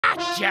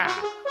gotcha!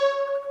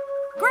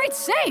 Great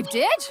save,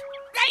 Didge!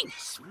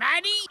 Thanks,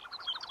 Matty!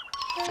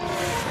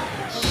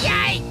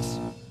 Yikes!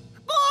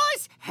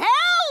 Boss,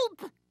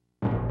 help!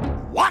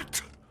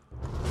 What?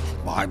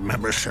 My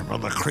membership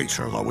of the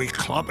Creature of the Week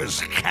Club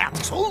is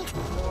cancelled?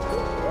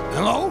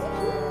 Hello?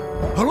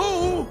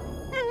 Hello?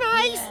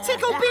 Nice,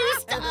 Tickle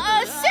Beast!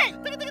 Sit!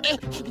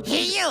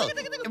 Heel!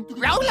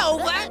 Roll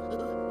over!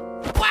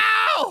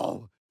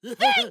 Wow!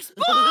 Thanks,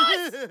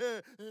 boss!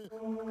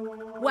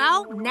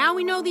 Well, now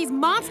we know these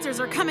monsters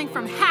are coming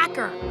from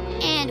Hacker.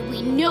 And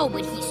we know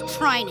what he's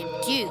trying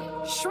to do.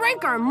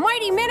 Shrink our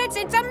mighty minutes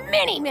into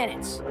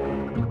mini-minutes. Come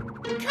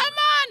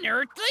on,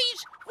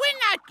 Earthlies! We're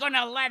not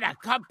gonna let a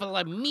couple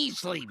of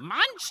measly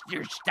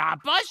monsters stop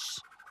us!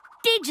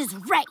 Didge is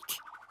right.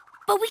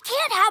 But we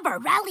can't have our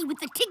rally with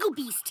the Tickle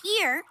Beast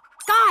here.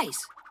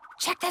 Guys,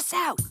 check this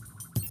out.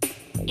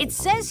 It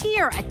says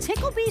here a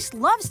tickle beast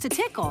loves to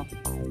tickle,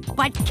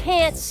 but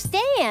can't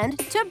stand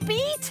to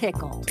be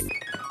tickled.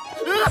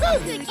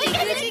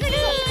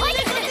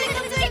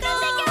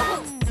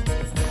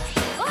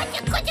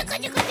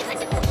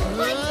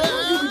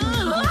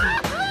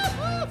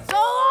 So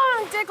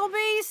long, Tickle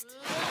Beast!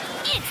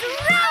 It's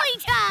rally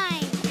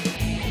time!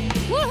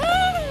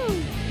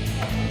 Woohoo!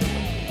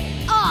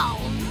 All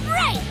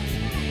right!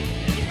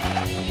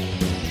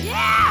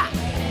 Yeah!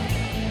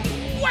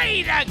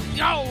 Way to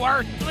go,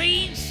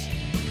 Earthlies!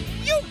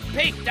 You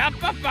picked up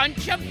a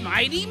bunch of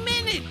mighty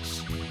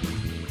minutes!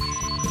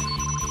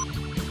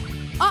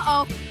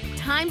 Uh-oh,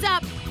 time's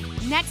up.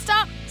 Next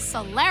up,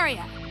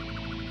 Solaria.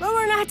 But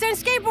we're not done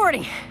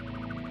skateboarding.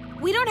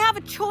 We don't have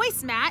a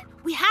choice, Matt.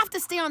 We have to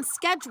stay on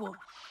schedule.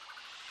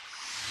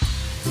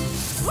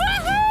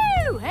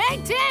 Woohoo!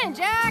 Hey, 10,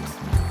 Jax!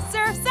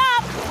 Surf's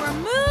up! We're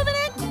moving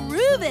and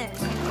grooving!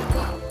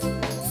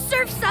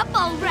 Surf's up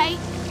all right.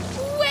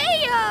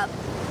 Way up!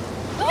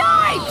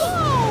 Yikes!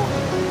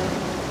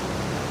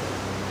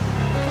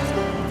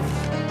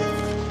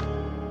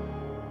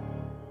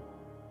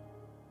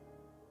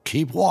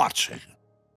 Keep watching.